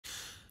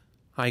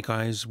Hi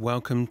guys,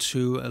 welcome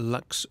to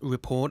Lux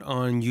Report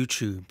on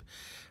YouTube.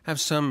 I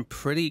have some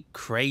pretty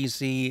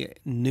crazy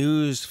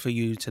news for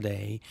you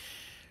today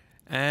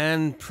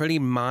and pretty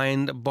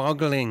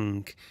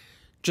mind-boggling.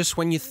 Just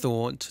when you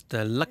thought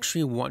the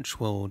luxury watch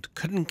world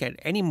couldn't get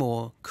any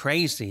more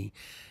crazy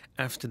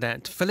after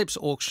that Philips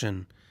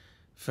auction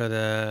for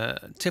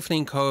the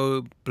Tiffany &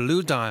 Co.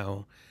 Blue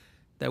Dial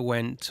that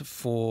went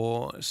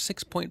for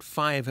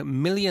 6.5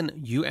 million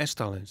US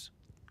dollars.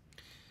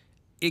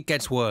 It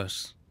gets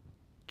worse.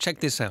 Check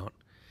this out.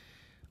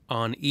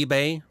 On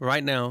eBay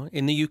right now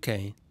in the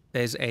UK,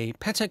 there's a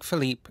Patek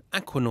Philippe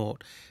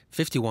Aquanaut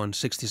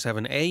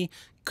 5167A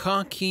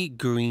khaki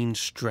green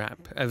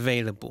strap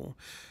available.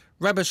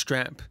 Rubber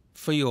strap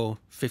for your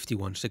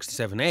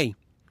 5167A.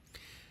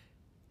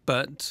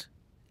 But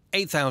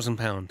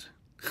 £8,000.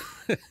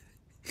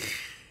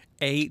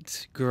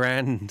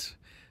 £8,000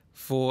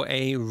 for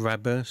a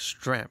rubber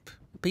strap.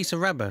 A piece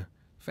of rubber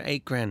for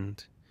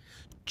 £8,000.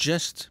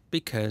 Just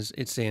because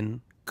it's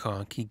in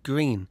khaki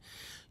green.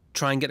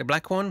 Try and get the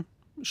black one?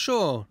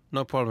 Sure,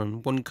 no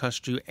problem. Wouldn't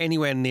cost you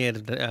anywhere near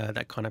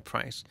that kind of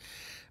price.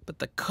 But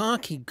the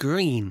khaki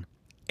green,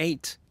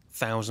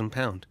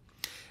 £8,000.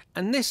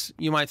 And this,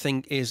 you might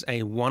think, is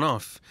a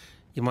one-off.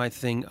 You might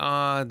think,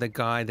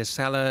 the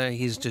seller,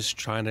 he's just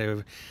trying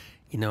to,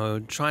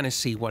 trying to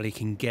see what he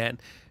can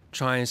get.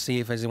 Try and see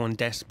if there's anyone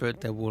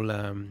desperate that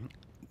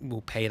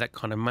will pay that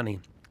kind of money.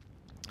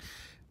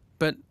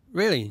 But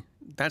really,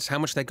 that's how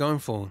much they're going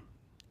for,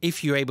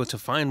 if you're able to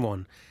find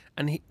one.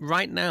 And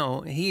right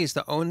now, he is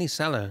the only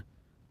seller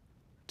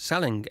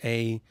selling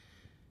a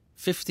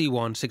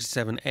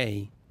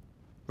 5167A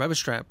rubber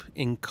strap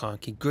in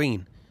khaki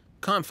green.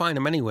 Can't find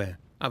them anywhere.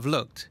 I've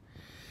looked.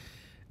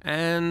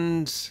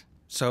 And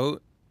so,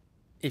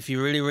 if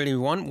you really, really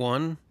want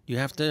one, you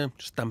have to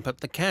stump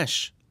up the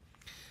cash.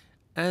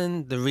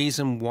 And the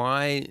reason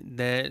why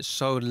they're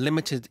so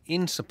limited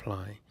in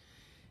supply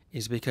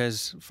is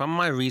because, from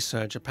my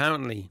research,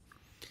 apparently,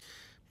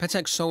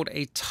 Patek sold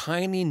a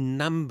tiny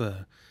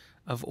number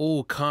of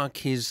all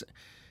khaki's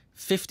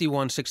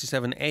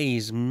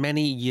 5167As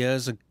many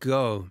years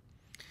ago.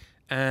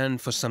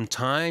 And for some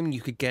time, you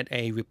could get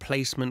a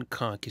replacement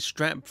khaki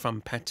strap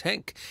from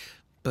Patek,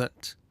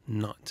 but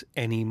not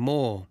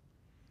anymore.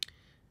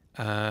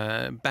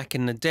 Back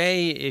in the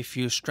day, if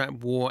your strap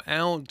wore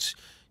out,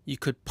 you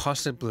could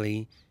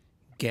possibly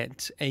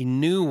get a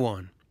new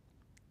one.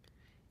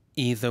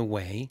 Either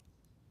way,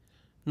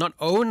 not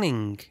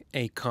owning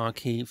a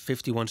khaki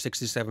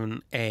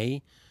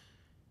 5167A,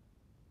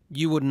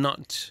 you would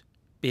not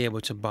be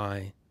able to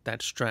buy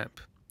that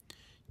strap.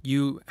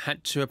 You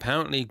had to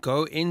apparently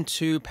go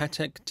into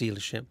Patek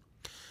dealership,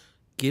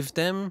 give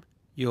them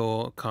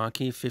your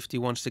khaki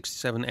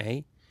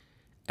 5167A,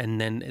 and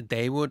then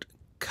they would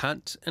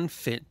cut and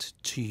fit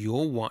to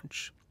your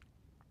watch.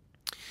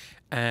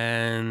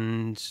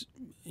 And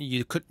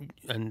they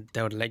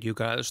would let you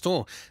go out of the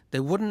store. They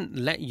wouldn't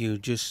let you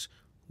just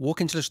walk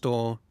into the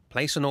store,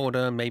 place an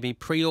order, maybe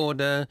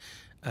pre-order,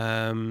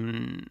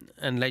 and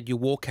let you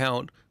walk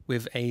out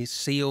with a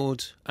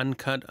sealed,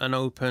 uncut,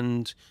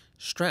 unopened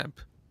strap,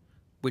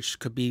 which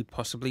could be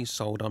possibly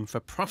sold on for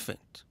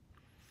profit.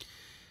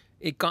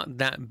 It got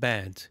that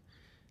bad.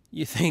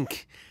 You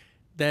think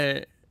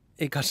that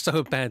it got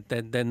so bad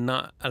that they're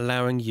not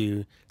allowing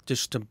you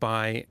just to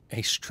buy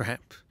a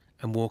strap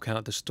and walk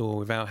out the store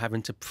without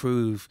having to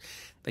prove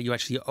that you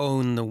actually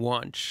own the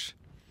watch.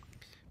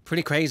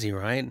 Pretty crazy,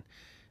 right?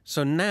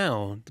 So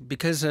now,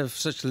 because of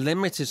such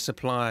limited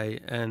supply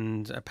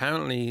and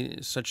apparently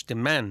such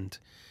demand,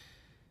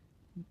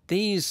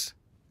 these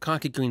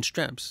khaki green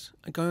straps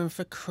are going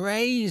for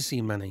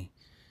crazy money.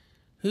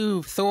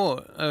 Who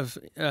thought of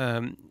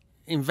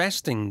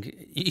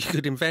investing? You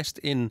could invest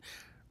in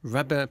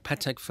rubber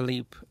Patek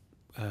Philippe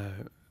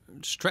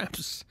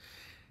straps.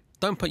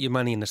 Don't put your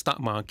money in the stock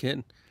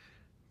market.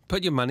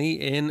 Put your money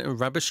in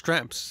rubber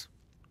straps.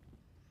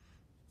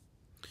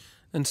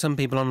 And some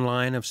people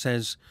online have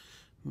says,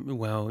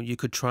 well, you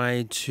could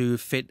try to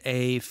fit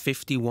a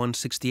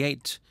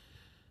 5168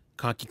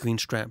 khaki green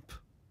strap,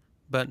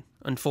 but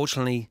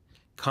unfortunately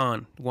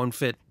won't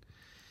fit.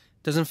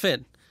 Doesn't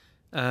fit.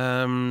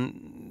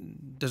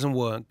 Doesn't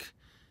work.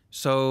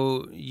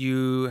 So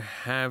you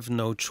have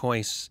no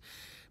choice.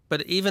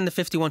 But even the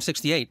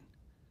 5168,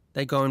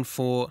 they're going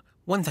for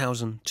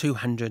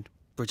 1,200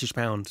 British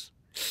pounds.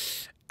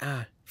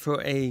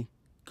 For a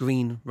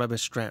green rubber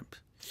strap.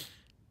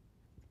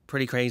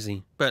 Pretty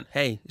crazy. But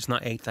hey, it's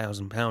not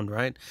 £8,000,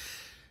 right?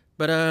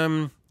 But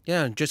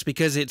yeah, just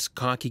because it's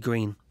khaki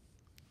green.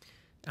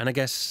 And I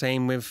guess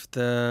same with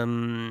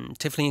the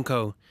Tiffany &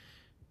 Co.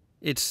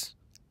 It's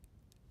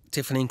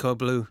Tiffany & Co.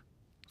 blue.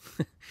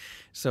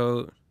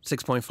 So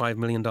 $6.5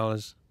 million.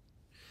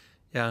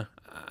 Yeah,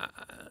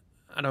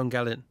 I don't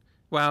get it.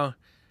 Well,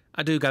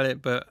 I do get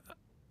it, but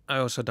I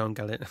also don't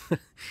get it.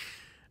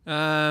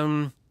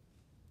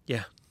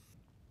 Yeah.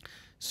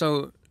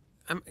 So,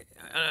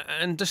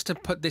 and just to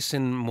put this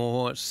in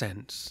more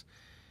sense,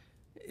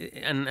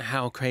 and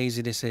how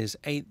crazy this is,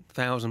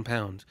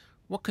 £8,000.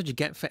 What could you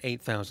get for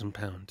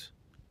 £8,000?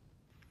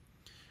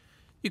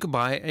 you could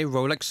buy a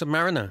Rolex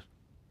Submariner.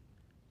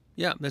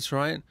 Yeah, that's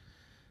right.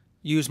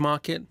 Used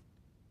market.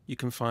 You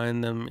can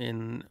find them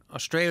in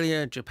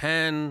Australia,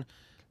 Japan,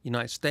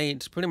 United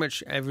States, pretty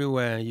much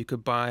everywhere. You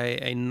could buy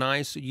a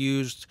nice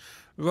used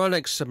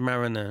Rolex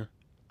Submariner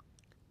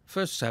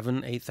for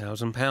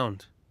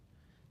 £7,000-8,000.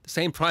 The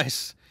same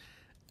price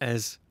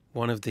as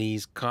one of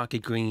these khaki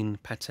green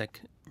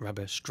Patek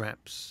rubber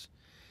straps.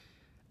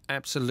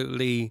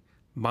 Absolutely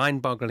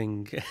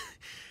mind-boggling.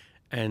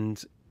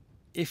 And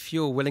if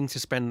you're willing to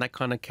spend that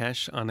kind of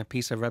cash on a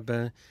piece of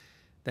rubber,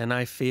 then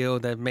I feel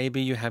that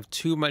maybe you have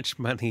too much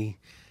money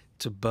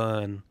to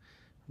burn.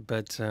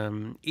 But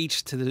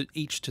each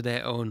to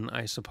their own,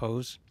 I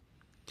suppose.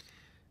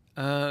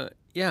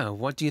 Yeah,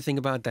 what do you think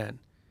about that?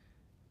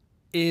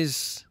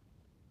 Is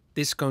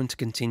this going to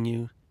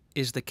continue?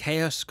 Is the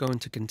chaos going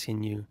to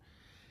continue?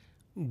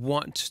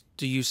 What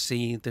do you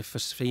see the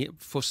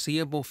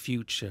foreseeable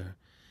future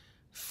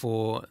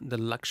for the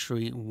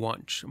luxury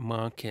watch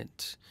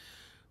market?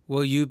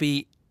 Will you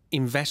be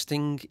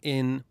investing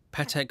in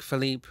Patek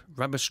Philippe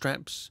rubber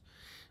straps?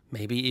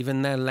 Maybe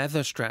even their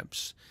leather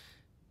straps?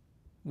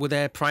 Will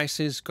their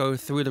prices go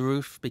through the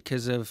roof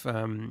because of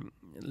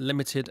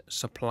limited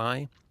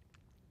supply?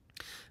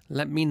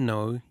 Let me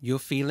know your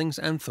feelings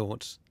and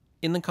thoughts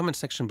in the comment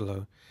section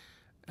below.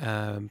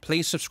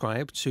 Please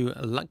subscribe to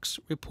Lux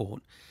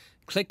Report.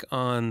 Click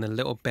on the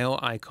little bell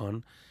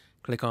icon.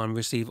 Click on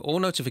receive all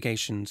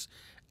notifications,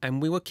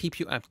 and we will keep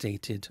you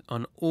updated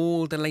on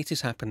all the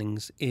latest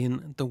happenings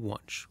in the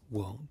watch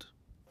world.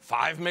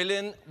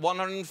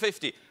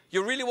 5,150,000.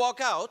 You really walk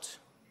out?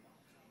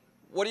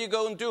 What do you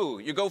go and do?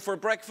 You go for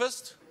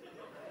breakfast?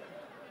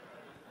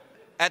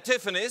 At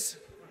Tiffany's?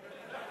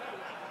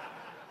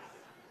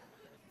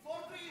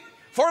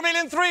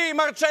 4,000,003.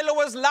 Marcello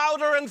was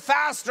louder and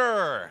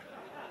faster.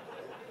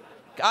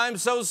 I'm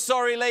so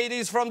sorry,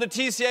 ladies, from the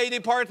TCA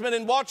department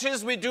in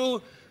watches. We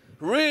do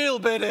real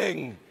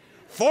bidding.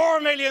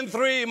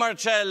 4,000,003,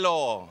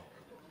 Marcello.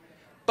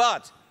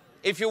 But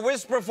if you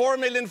whisper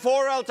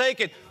 4,000,004, I'll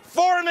take it.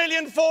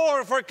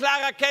 4,000,004 for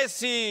Clara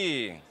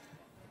Kessi.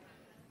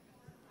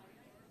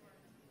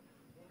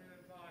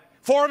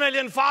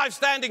 4,000,005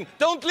 standing.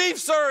 Don't leave,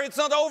 sir. It's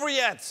not over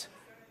yet.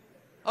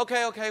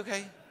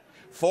 Okay.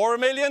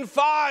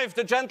 4,000,005,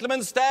 the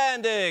gentleman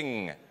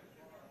standing.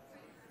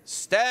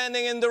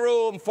 Standing in the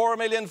room,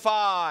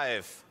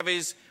 4,000,005.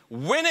 He's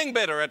winning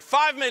bidder at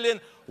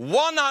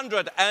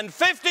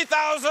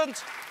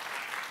 5,150,000.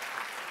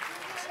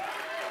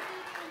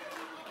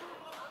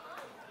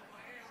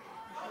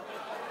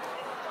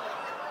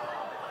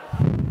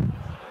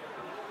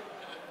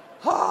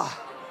 Ah.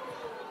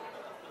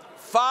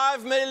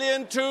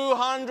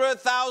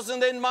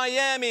 5,200,000 in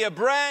Miami. A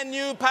brand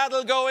new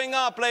paddle going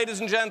up, ladies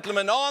and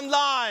gentlemen,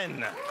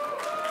 online.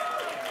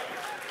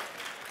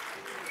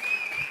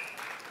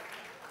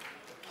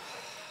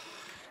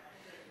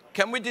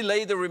 Can we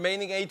delay the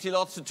remaining 80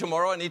 lots to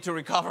tomorrow? I need to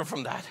recover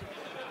from that.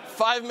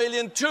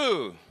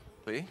 5,000,002.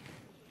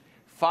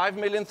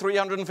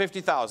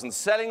 5,350,000.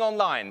 Selling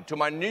online to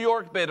my New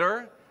York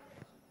bidder.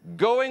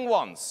 Going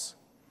once.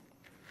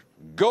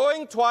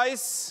 Going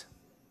twice.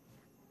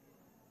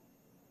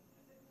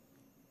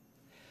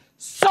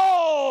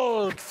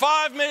 Sold!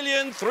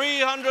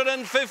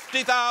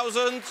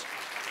 5,350,000.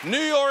 New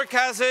York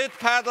has it.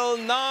 Paddle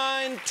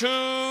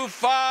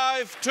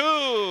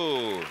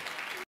 9252.